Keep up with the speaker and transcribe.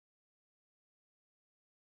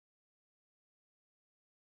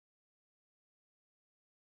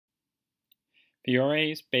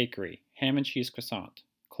Fiore's Bakery, ham and cheese croissant,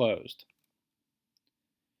 closed.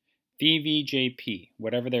 VVJP,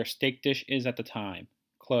 whatever their steak dish is at the time,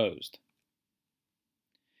 closed.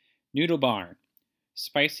 Noodle Barn,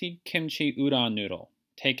 spicy kimchi udon noodle,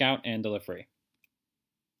 takeout and delivery.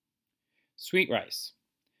 Sweet Rice,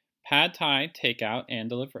 pad thai, takeout and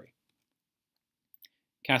delivery.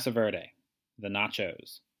 Casa Verde, the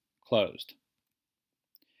nachos, closed.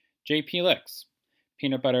 JP Licks,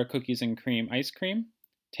 peanut butter cookies and cream ice cream,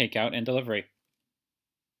 takeout and delivery.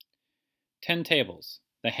 10 Tables,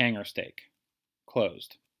 the hanger steak,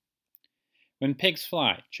 closed. When Pigs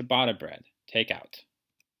Fly, ciabatta bread, takeout.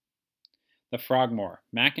 The Frogmore,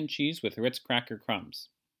 mac and cheese with Ritz cracker crumbs,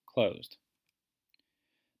 closed.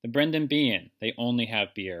 The Brendan B Inn, they only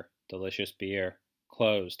have beer, delicious beer,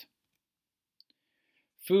 closed.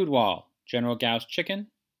 Food Wall, General Gao's chicken,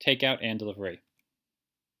 takeout and delivery.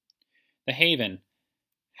 The Haven,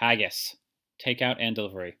 haggis, takeout and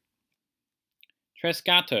delivery. Tres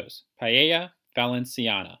Gatos, paella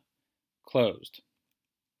valenciana, closed.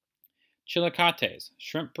 Chilicates,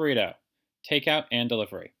 shrimp burrito, takeout and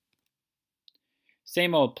delivery.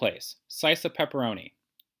 Same Old Place, slice of pepperoni,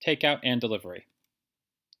 takeout and delivery.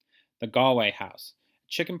 The Galway House,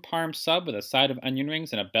 chicken parm sub with a side of onion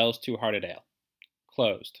rings and a Bell's Two Hearted Ale,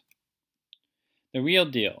 closed. The Real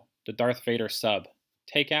Deal, the Darth Vader sub,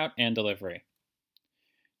 takeout and delivery.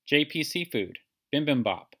 JP Seafood, Bim Bim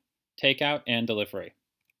Bop, takeout and delivery.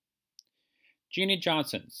 Jeannie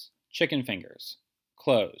Johnson's, chicken fingers,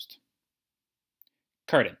 closed.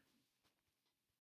 Curtain.